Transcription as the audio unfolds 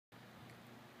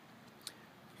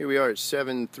Here we are at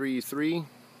 733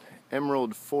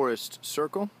 Emerald Forest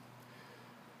Circle.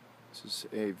 This is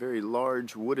a very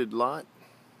large wooded lot,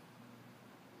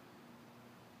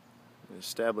 an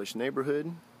established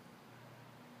neighborhood.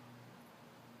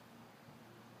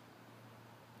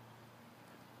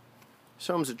 This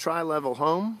home's a tri-level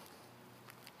home,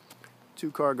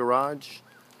 2-car garage,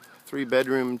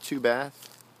 3-bedroom,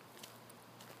 2-bath.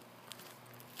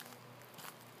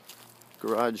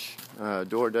 Garage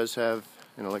door does have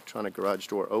an electronic garage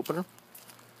door opener.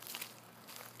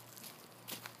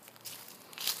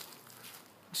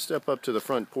 Step up to the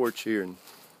front porch here and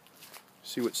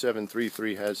see what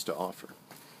 733 has to offer.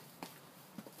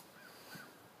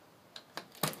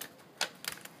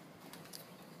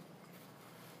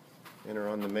 Enter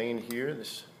on the main here.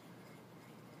 This,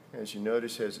 as you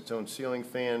notice, has its own ceiling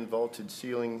fan, vaulted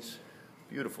ceilings,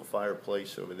 beautiful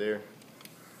fireplace over there.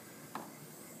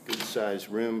 Good sized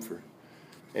room for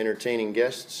entertaining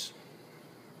guests.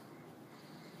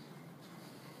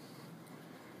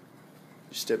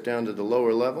 You step down to the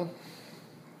lower level.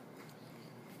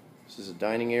 This is a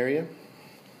dining area.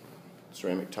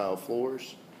 Ceramic tile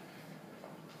floors.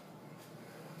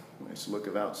 Nice look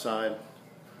of outside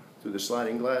through the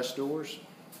sliding glass doors.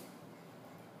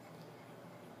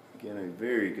 Again, a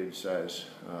very good size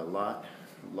lot.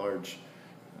 Large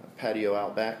patio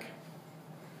out back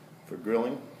for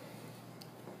grilling.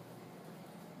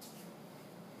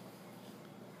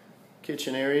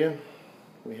 Kitchen area,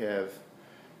 we have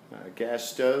a gas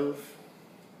stove,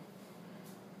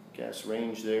 gas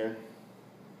range there,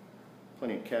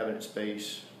 plenty of cabinet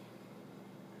space,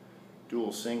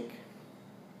 dual sink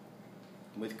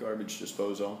with garbage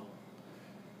disposal,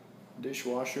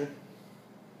 dishwasher,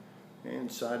 and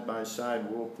side-by-side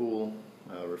Whirlpool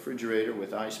refrigerator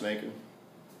with ice maker.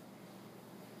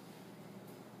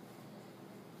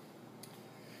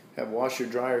 Have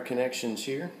washer-dryer connections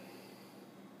here.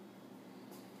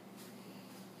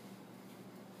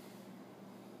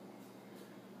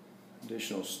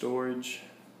 Additional storage,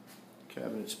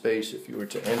 cabinet space if you were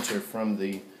to enter from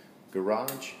the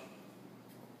garage.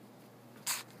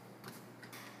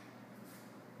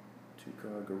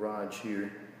 2-car garage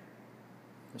here.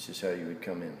 This is how you would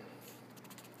come in.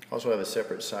 Also have a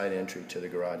separate side entry to the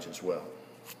garage as well.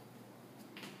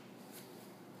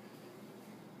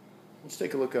 Let's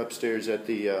take a look upstairs at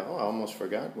the, I almost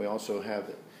forgot, we also have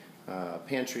a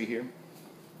pantry here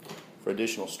for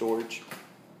additional storage.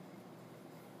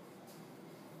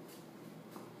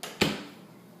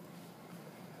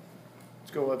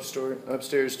 Let's go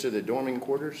upstairs to the dorming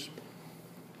quarters.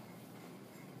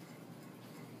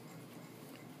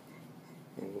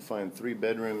 And we'll find 3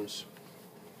 bedrooms,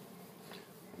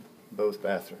 both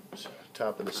bathrooms.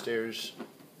 Top of the stairs,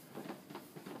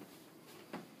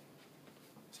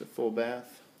 it's a full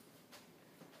bath.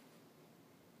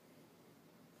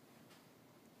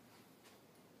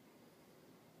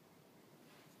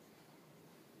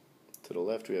 To the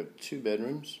left we have 2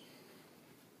 bedrooms.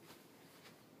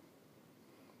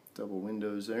 Double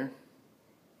windows there.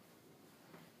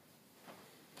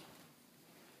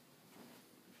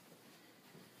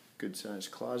 Good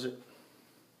sized closet.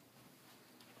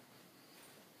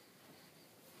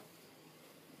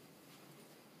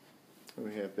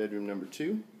 We have bedroom number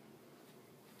 2.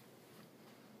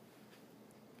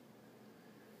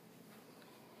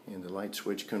 And the light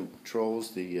switch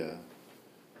controls the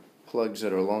plugs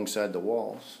that are alongside the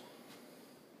walls.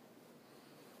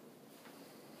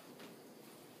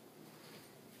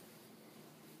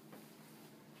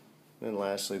 Then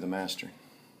lastly, the master.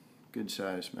 Good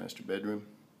size master bedroom.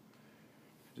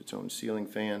 Has its own ceiling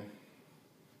fan.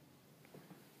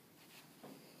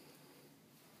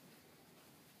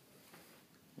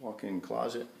 Walk-in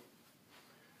closet.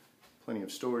 Plenty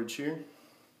of storage here.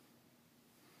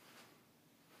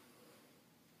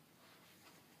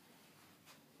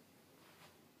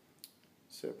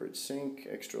 Separate sink,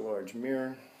 extra large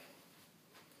mirror.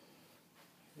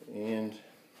 And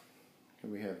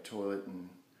here we have toilet and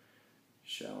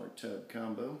shower tub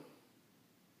combo.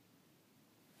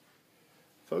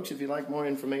 Folks, if you'd like more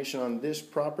information on this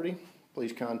property,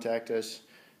 please contact us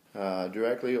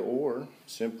directly or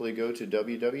simply go to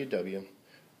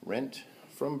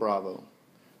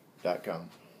www.rentfrombravo.com.